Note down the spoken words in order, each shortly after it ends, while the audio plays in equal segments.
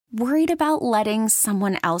Worried about letting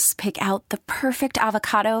someone else pick out the perfect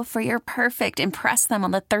avocado for your perfect impress them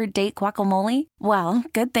on the third date guacamole? Well,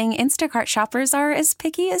 good thing Instacart shoppers are as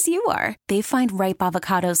picky as you are. They find ripe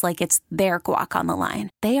avocados like it's their guac on the line.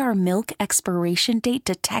 They are milk expiration date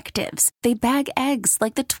detectives. They bag eggs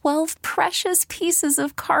like the 12 precious pieces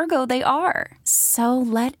of cargo they are. So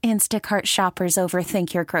let Instacart shoppers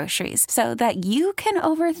overthink your groceries so that you can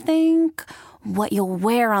overthink what you'll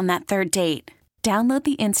wear on that third date. Download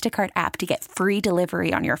the Instacart app to get free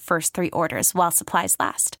delivery on your first 3 orders while supplies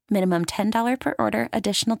last. Minimum $10 per order.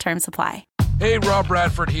 Additional terms apply. Hey, Rob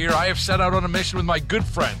Bradford here. I have set out on a mission with my good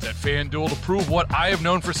friends at FanDuel to prove what I have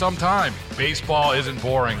known for some time. Baseball isn't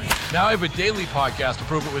boring. Now I have a daily podcast to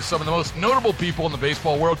prove it with some of the most notable people in the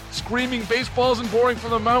baseball world, screaming baseball isn't boring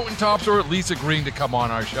from the mountaintops, or at least agreeing to come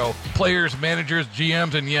on our show. Players, managers,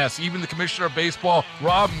 GMs, and yes, even the commissioner of baseball,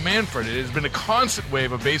 Rob Manfred. It has been a constant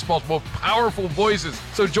wave of baseball's most powerful voices.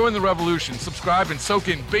 So join the revolution. Subscribe and soak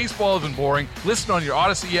in Baseball Isn't Boring. Listen on your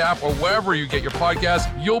Audacy app or wherever you get your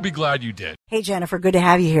podcasts. You'll be glad you did. Hey, Jenifer, good to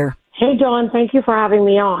have you here. Hey, Dawn, thank you for having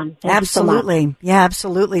me on. Absolutely. So yeah,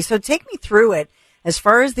 absolutely. So take me through it as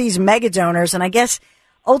far as these megadonors, and I guess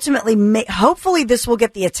ultimately, hopefully this will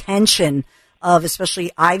get the attention of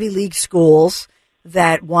especially Ivy League schools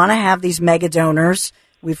that want to have these megadonors.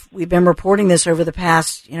 We've been reporting this over the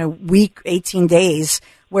past, week, 18 days,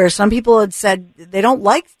 where some people had said they don't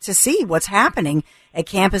like to see what's happening at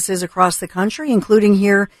campuses across the country, including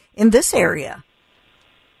here in this area.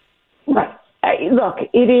 Right. Look,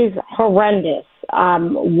 it is horrendous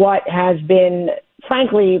what has been,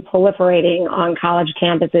 frankly, proliferating on college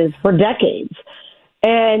campuses for decades.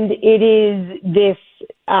 And it is this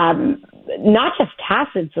not just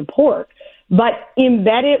tacit support, but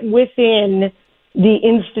embedded within the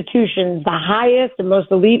institutions, the highest and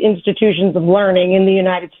most elite institutions of learning in the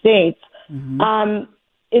United States, not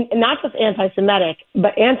just anti-Semitic,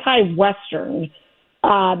 but anti-Western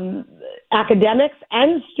academics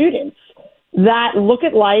and students that look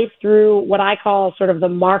at life through what I call sort of the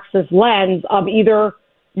Marxist lens of either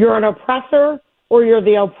you're an oppressor or you're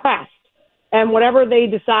the oppressed. And whatever they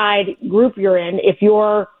decide group you're in, if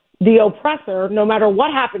you're the oppressor, no matter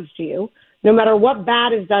what happens to you, no matter what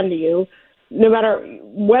bad is done to you, no matter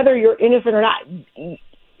whether you're innocent or not,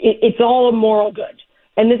 it's all a moral good.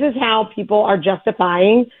 And this is how people are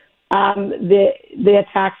justifying the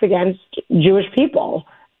attacks against Jewish people.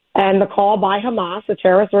 And the call by Hamas, a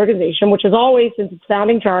terrorist organization, which has always, since its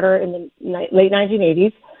founding charter in the late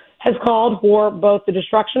 1980s, has called for both the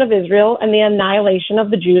destruction of Israel and the annihilation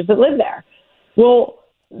of the Jews that live there. Well,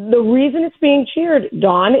 the reason it's being cheered,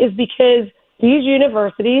 Dawn, is because these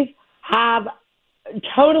universities have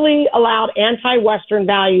totally allowed anti-Western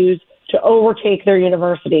values to overtake their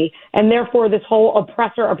university. And therefore, this whole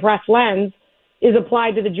oppressor-oppressed lens is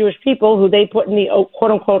applied to the Jewish people, who they put in the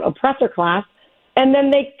quote-unquote oppressor class. And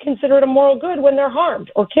then they consider it a moral good when they're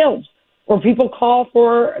harmed or killed, or people call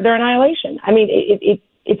for their annihilation. I mean,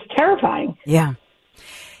 it's terrifying. Yeah.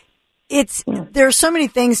 There are so many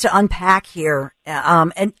things to unpack here.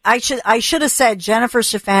 And I should have said Jenifer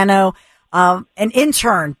Stefano, an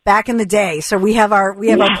intern back in the day. So we have our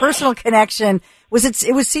personal connection.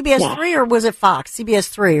 It was CBS 3 or was it Fox? CBS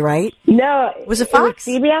 3, right? No. Was it Fox?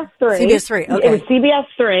 It was CBS 3. CBS 3, okay. It was CBS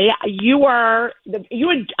 3. I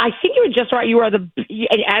think you were just right. You were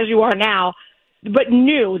as you are now, but the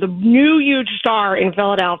new huge star in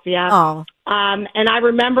Philadelphia. Oh. And I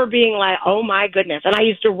remember being like, oh my goodness. And I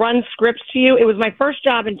used to run scripts to you. It was my first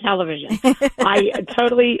job in television. I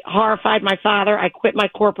totally horrified my father. I quit my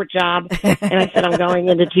corporate job and I said, I'm going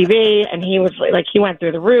into TV. And he was like, he went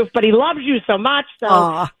through the roof, but he loves you so much.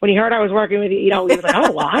 So when he heard I was working with you, he was like,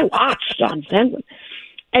 oh, well, I watched John Stenson.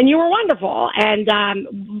 And you were wonderful and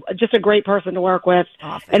just a great person to work with.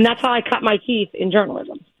 Oh, and that's how I cut my teeth in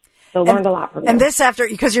journalism. So learned a lot from and this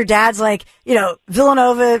because your dad's like,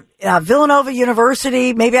 Villanova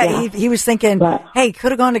University. Maybe he was thinking, right. Hey,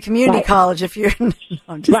 could have gone to community college if you're. No,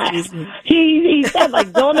 right. He said like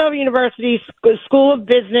Villanova University School of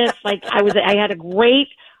Business. Like I had a great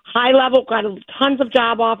high level, got tons of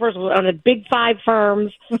job offers on the big 5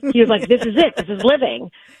 firms. He was like, this is it. This is living.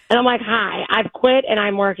 And I'm like, hi, I've quit and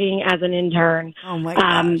I'm working as an intern. Oh my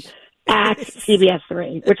gosh. At CBS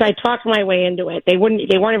 3, which I talked my way into it. They weren't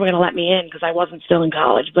even going to let me in because I wasn't still in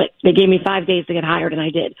college, but they gave me 5 days to get hired and I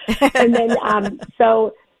did. And then,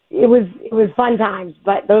 so it was fun times,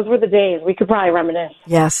 but those were the days. We could probably reminisce.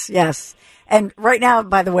 Yes. And right now,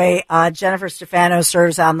 by the way, Jenifer Stefano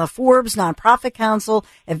serves on the Forbes Nonprofit Council,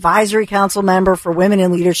 Advisory Council member for Women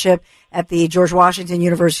in Leadership at the George Washington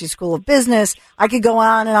University School of Business. I could go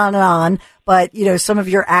on and on and on, but, some of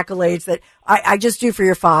your accolades that I just do for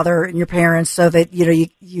your father and your parents so that, you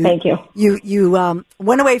Thank you. You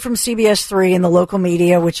went away from CBS 3 in the local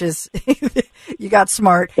media, which is, you got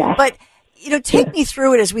smart. Yes. But, take me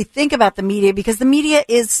through it as we think about the media, because the media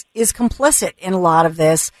is complicit in a lot of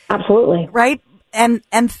this. Absolutely. Right? And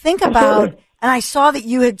think about, and I saw that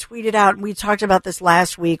you had tweeted out, and we talked about this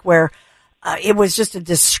last week, where it was just a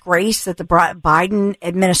disgrace that the Biden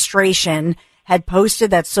administration had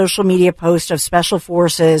posted that social media post of special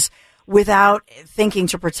forces without thinking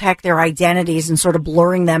to protect their identities and sort of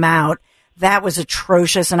blurring them out. That was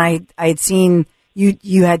atrocious. And I had seen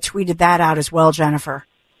you had tweeted that out as well, Jenifer.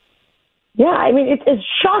 Yeah, I mean, it's a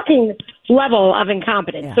shocking level of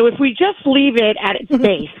incompetence. Yeah. So if we just leave it at its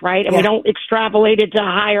base, right, and we don't extrapolate it to a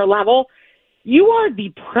higher level, you are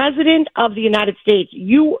the president of the United States.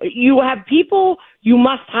 You have people you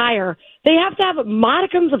must hire. They have to have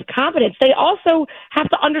modicums of competence. They also have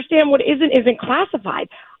to understand what isn't classified.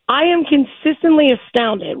 I am consistently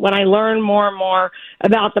astounded when I learn more and more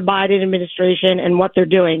about the Biden administration and what they're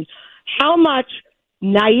doing, how much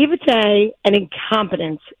naivete and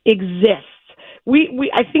incompetence exists.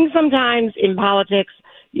 I think sometimes in politics,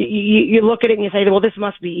 you look at it and you say, well, this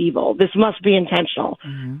must be evil. This must be intentional.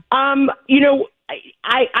 Mm-hmm.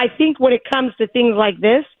 I think when it comes to things like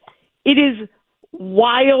this, it is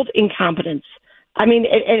wild incompetence. I mean,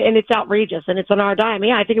 and it's outrageous, and it's on our dime.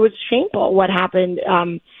 Yeah, I think it was shameful what happened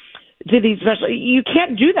to these special. You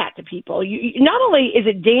can't do that to people. Not only is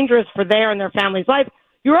it dangerous for their and their family's life,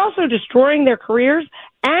 you're also destroying their careers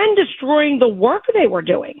and destroying the work they were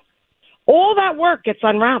doing. All that work gets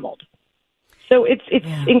unraveled. So it's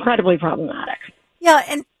incredibly problematic. Yeah,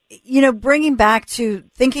 and, bringing back to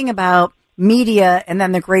thinking about media and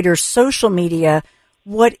then the greater social media,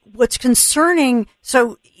 what's concerning,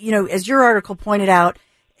 so, as your article pointed out,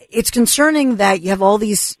 it's concerning that you have all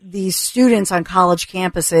these students on college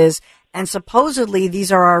campuses, and supposedly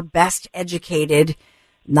these are our best educated,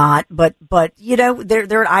 not, but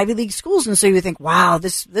they're at Ivy League schools, and so you think, wow,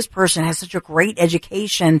 this person has such a great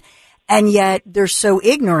education, and yet they're so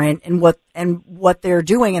ignorant in what they're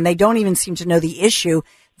doing, and they don't even seem to know the issue.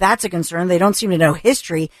 That's a concern. They don't seem to know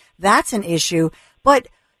history. That's an issue. But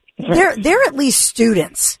they're at least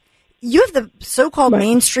students. You have the so-called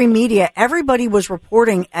mainstream media. Everybody was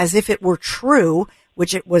reporting as if it were true,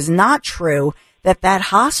 which it was not true, that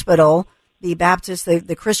hospital, the Baptist,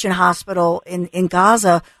 the Christian hospital in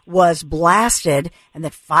Gaza, was blasted and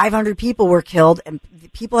that 500 people were killed and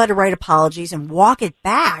people had to write apologies and walk it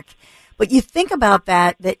back. But you think about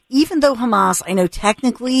that even though Hamas, I know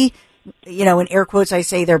technically, in air quotes, I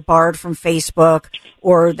say they're barred from Facebook,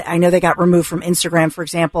 or I know they got removed from Instagram, for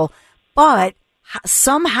example, but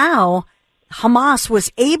somehow Hamas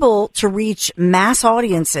was able to reach mass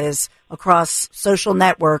audiences across social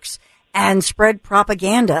networks and spread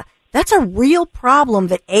propaganda. That's a real problem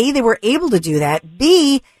that A, they were able to do that.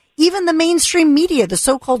 B, even the mainstream media, the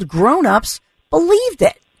so-called grown-ups, believed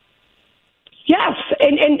it. Yes,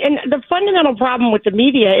 and the fundamental problem with the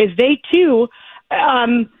media is they, too,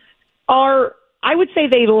 I would say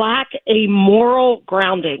they lack a moral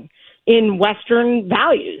grounding in Western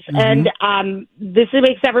values. Mm-hmm. And this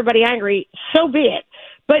makes everybody angry. So be it.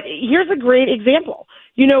 But here's a great example.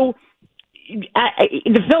 The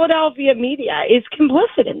Philadelphia media is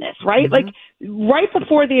complicit in this, right? Mm-hmm. Like right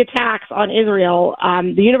before the attacks on Israel,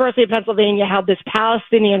 the University of Pennsylvania held this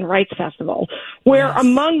Palestinian Rights Festival where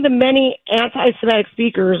among the many anti-Semitic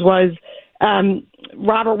speakers was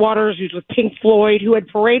Robert Waters, who's with Pink Floyd, who had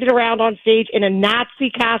paraded around on stage in a Nazi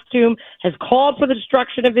costume, has called for the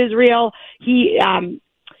destruction of Israel. He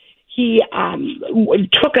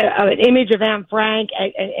took an image of Anne Frank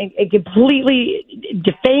and completely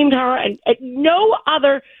defamed her. And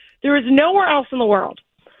there is nowhere else in the world,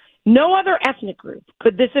 no other ethnic group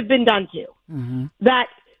could this have been done to, that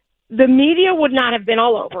the media would not have been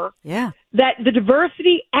all over. Yeah. That the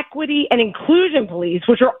diversity, equity, and inclusion police,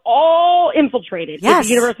 which are all infiltrated at the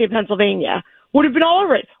University of Pennsylvania, would have been all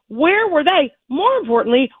over it. Where were they? More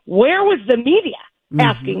importantly, where was the media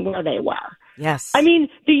asking where they were? Yes. I mean,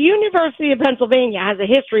 the University of Pennsylvania has a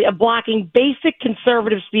history of blocking basic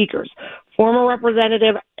conservative speakers. Former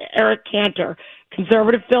Representative Eric Cantor,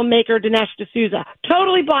 conservative filmmaker Dinesh D'Souza,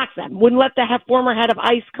 totally blocks them. Wouldn't let the former head of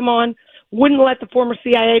ICE come on. Wouldn't let the former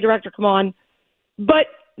CIA director come on. But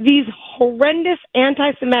these horrendous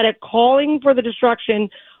anti-Semitic calling for the destruction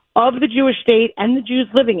of the Jewish state and the Jews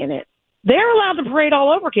living in it They're allowed to parade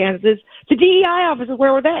all over Kansas. The DEI offices,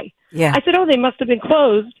 where were they? Yeah. I said, they must have been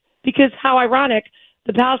closed because, how ironic,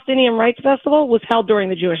 the Palestinian Rights Festival was held during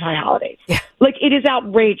the Jewish high holidays. Yeah. Like, it is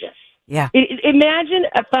outrageous. Yeah. Imagine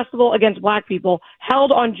a festival against black people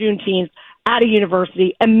held on Juneteenth at a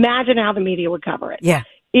university. Imagine how the media would cover it. Yeah.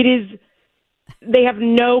 It is, they have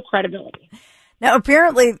no credibility. Now,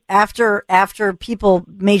 apparently, after people,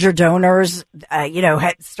 major donors,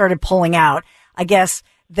 had started pulling out, I guess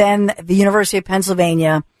then the University of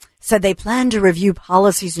Pennsylvania said they plan to review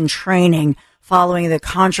policies and training following the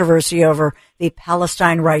controversy over the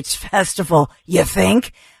Palestine Rights Festival. You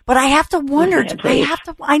think? But I have to wonder. But I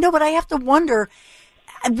have to wonder.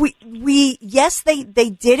 Yes, they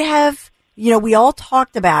did have. We all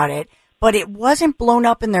talked about it, but it wasn't blown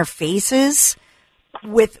up in their faces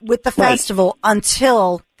with the festival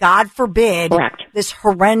until, God forbid, this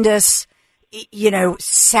horrendous,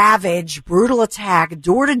 savage, brutal attack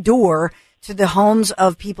door to door to the homes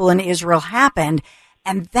of people in Israel happened.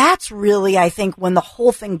 And that's really, I think, when the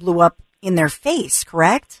whole thing blew up in their face,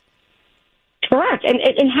 correct? Correct.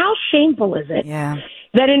 And how shameful is it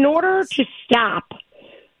that in order to stop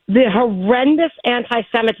the horrendous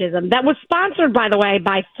anti-Semitism that was sponsored, by the way,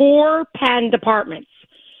 by 4 Penn departments.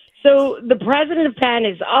 So the president of Penn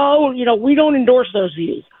is, we don't endorse those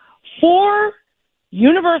views. 4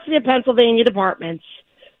 University of Pennsylvania departments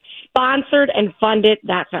sponsored and funded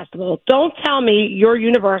that festival. Don't tell me your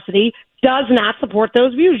university does not support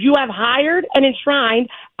those views. You have hired and enshrined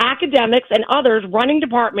academics and others running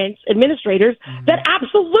departments, administrators that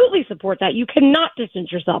absolutely support that. You cannot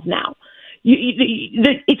distance yourself now.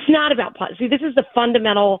 It's not about, see, this is the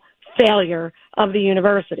fundamental failure of the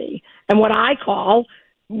university and what I call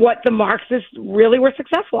what the Marxists really were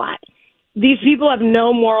successful at. These people have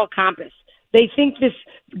no moral compass. They think this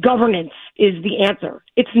governance is the answer.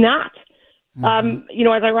 It's not.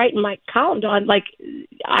 As I write in my column, Don,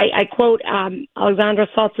 I quote Alexandra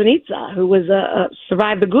Solzhenitsyn, who was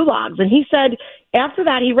survived the gulags, and he said after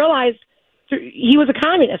that he realized he was a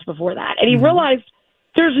communist before that, and he realized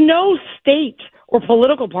there's no state or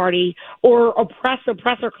political party or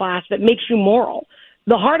oppressor class that makes you moral.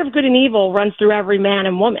 The heart of good and evil runs through every man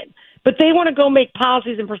and woman, but they want to go make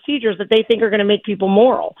policies and procedures that they think are going to make people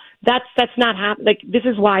moral. That's not happening. This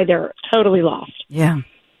is why they're totally lost. Yeah.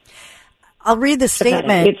 I'll read the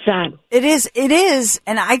statement. It's sad. It is,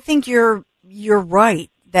 and I think you're right.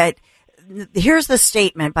 That here's the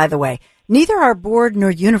statement, by the way. Neither our board nor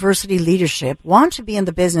university leadership want to be in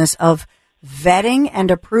the business of vetting and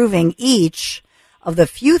approving each of the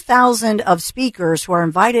few thousand of speakers who are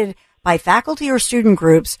invited by faculty or student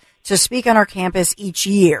groups to speak on our campus each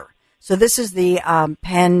year. So this is the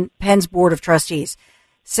Penn's Board of Trustees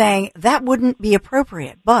saying that wouldn't be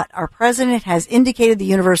appropriate. But our president has indicated the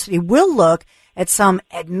university will look at some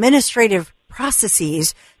administrative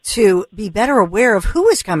processes to be better aware of who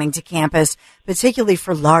is coming to campus, particularly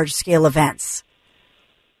for large-scale events.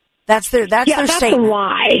 That's their statement. That's a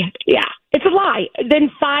lie. Yeah, it's a lie.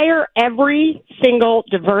 Then fire every single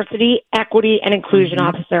diversity, equity, and inclusion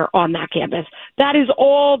officer on that campus. That is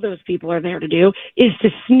all those people are there to do, is to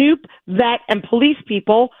snoop, vet, and police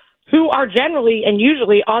people who are generally and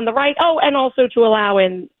usually on the right. Oh, and also to allow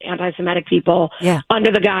in anti-Semitic people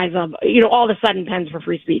under the guise of, all of a sudden Penn's for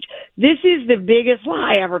free speech. This is the biggest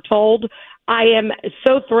lie ever told. I am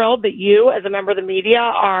so thrilled that you, as a member of the media,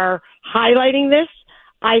 are highlighting this.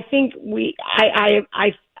 I think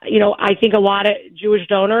I think a lot of Jewish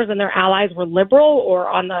donors and their allies were liberal or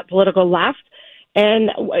on the political left. And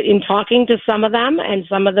in talking to some of them and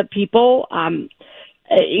some of the people, and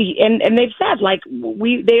they've said,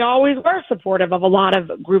 they always were supportive of a lot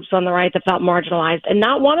of groups on the right that felt marginalized. And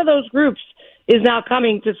not one of those groups is now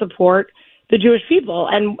coming to support the Jewish people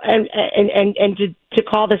and to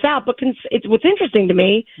call this out. But what's interesting to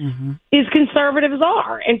me is conservatives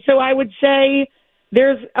are. And so I would say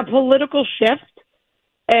there's a political shift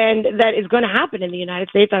and that is going to happen in the United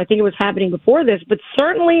States. I think it was happening before this, but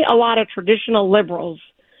certainly a lot of traditional liberals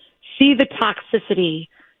see the toxicity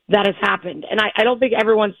that has happened. And I don't think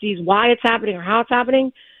everyone sees why it's happening or how it's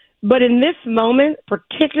happening. But in this moment,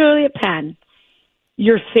 particularly at Penn,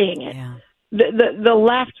 you're seeing it. Yeah. The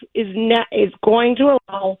left is going to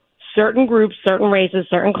allow certain groups, certain races,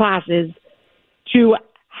 certain classes to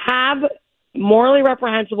have morally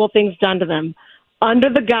reprehensible things done to them under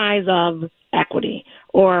the guise of equity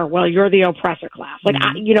or, well, you're the oppressor class.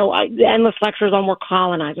 Endless lectures on we're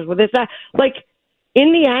colonizers with this, that.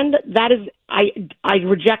 In the end, that is, I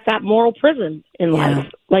reject that moral prism in life.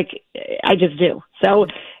 I just do. So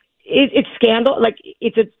it's scandal.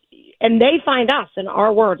 And they find us, in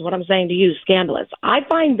our words, what I'm saying to you, scandalous. I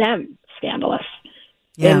find them scandalous.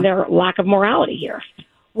 in their lack of morality here.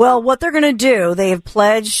 Well, what they're going to do, they have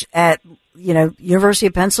pledged at, University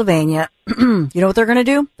of Pennsylvania, you know what they're going to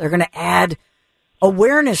do? They're going to add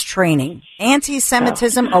awareness training,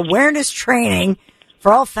 anti-Semitism awareness training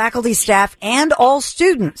for all faculty, staff, and all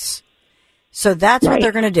students. So that's what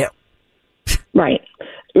they're going to do. Right.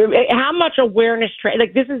 How much awareness training?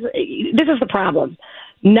 Like, this is the problem.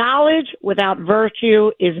 Knowledge without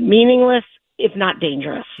virtue is meaningless, if not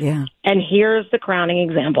dangerous. Yeah. And here's the crowning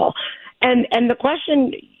example. And the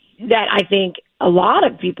question that I think a lot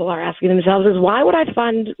of people are asking themselves is, why would I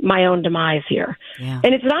fund my own demise here? Yeah.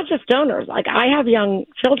 And it's not just donors. Like, I have young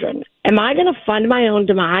children. Am I going to fund my own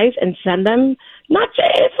demise and send them?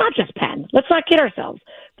 It's not just Penn. Let's not kid ourselves.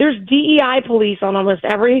 There's DEI police on almost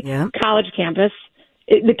every college campus,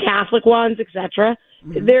 the Catholic ones, etc.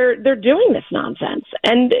 Mm-hmm. They're doing this nonsense.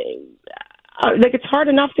 And it's hard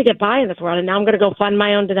enough to get by in this world. And now I'm going to go fund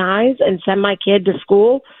my own demise and send my kid to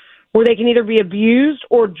school where they can either be abused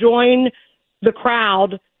or join the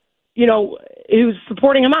crowd, who's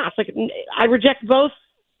supporting Hamas. Like, I reject both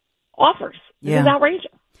offers. This is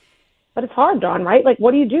outrageous. But it's hard, Dawn, right? Like,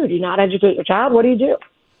 what do you do? Do you not educate your child? What do you do?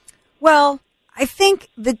 Well, I think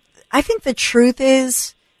the truth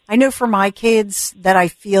is, I know for my kids that I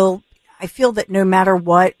feel that no matter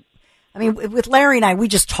what, I mean, with Larry and I, we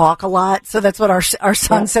just talk a lot. So that's what our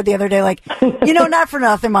son said the other day, like, not for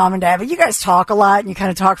nothing, Mom and Dad, but you guys talk a lot and you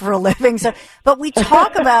kind of talk for a living. So, but we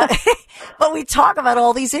talk about,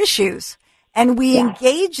 all these issues and we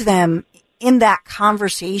engage them in that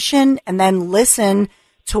conversation and then listen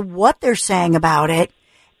to what they're saying about it.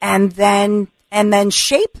 And then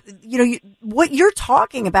shape, what you're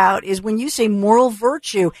talking about is when you say moral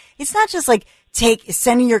virtue, it's not just like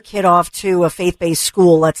sending your kid off to a faith-based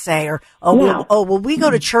school, let's say, or, we go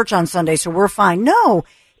to church on Sunday, so we're fine. No,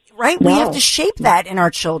 right? No. We have to shape that in our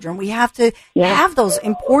children. We have to have those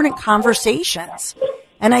important conversations.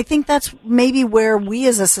 And I think that's maybe where we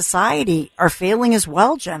as a society are failing as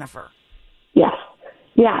well, Jenifer.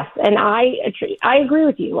 Yes. And I agree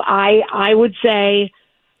with you. I would say,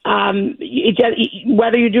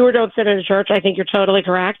 whether you do or don't sit in a church, I think you're totally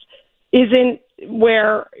correct, isn't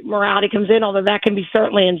where morality comes in, although that can be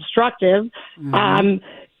certainly instructive. Mm-hmm.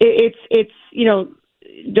 It's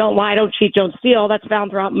don't lie, don't cheat, don't steal. That's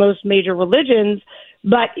found throughout most major religions.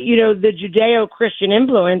 But, the Judeo-Christian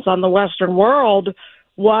influence on the Western world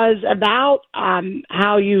was about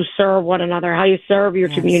how you serve one another, how you serve your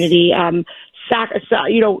community,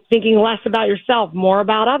 thinking less about yourself, more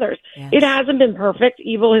about others. Yes. It hasn't been perfect.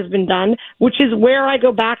 Evil has been done, which is where I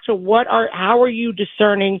go back to how are you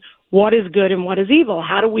discerning what is good and what is evil?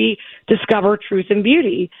 How do we discover truth and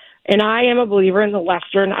beauty? And I am a believer in the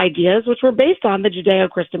Western ideas, which were based on the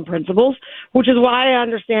Judeo-Christian principles, which is why I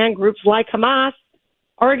understand groups like Hamas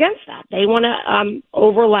are against that. They want to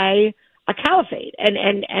overlay a caliphate. And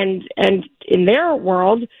in their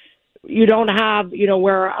world, you don't have,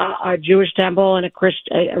 where a Jewish temple and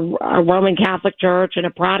a Roman Catholic church and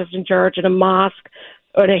a Protestant church and a mosque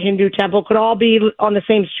and a Hindu temple could all be on the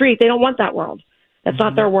same street. They don't want that world. That's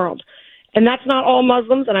not their world. And that's not all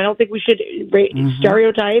Muslims, and I don't think we should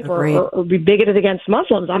stereotype or be bigoted against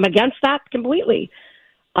Muslims. I'm against that completely.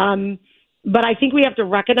 But I think we have to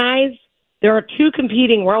recognize there are two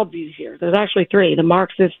competing worldviews here. There's actually three. The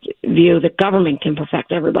Marxist view that government can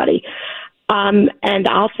perfect everybody. And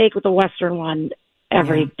I'll take with the Western one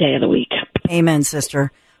every day of the week. Amen,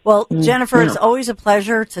 sister. Well, Jenifer, it's always a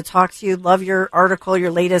pleasure to talk to you. Love your article,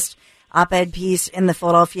 your latest op-ed piece in the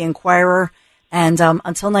Philadelphia Inquirer. And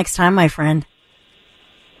until next time, my friend.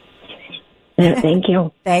 Thank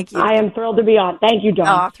you. Thank you. I am thrilled to be on. Thank you, Dawn.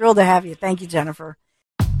 Oh, thrilled to have you. Thank you, Jenifer.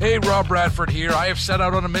 Hey, Rob Bradford here. I have set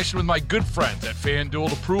out on a mission with my good friends at FanDuel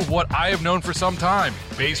to prove what I have known for some time.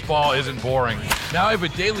 Baseball isn't boring. Now I have a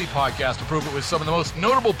daily podcast to prove it with some of the most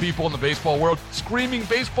notable people in the baseball world, screaming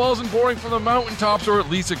baseball isn't boring from the mountaintops, or at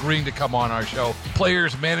least agreeing to come on our show.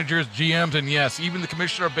 Players, managers, GMs, and yes, even the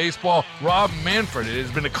commissioner of baseball, Rob Manfred. It has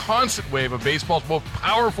been a constant wave of baseball's most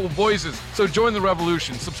powerful voices. So join the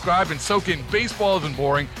revolution. Subscribe and soak in Baseball Isn't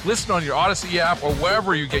Boring. Listen on your Audacy app or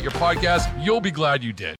wherever you get your podcasts. You'll be glad you did.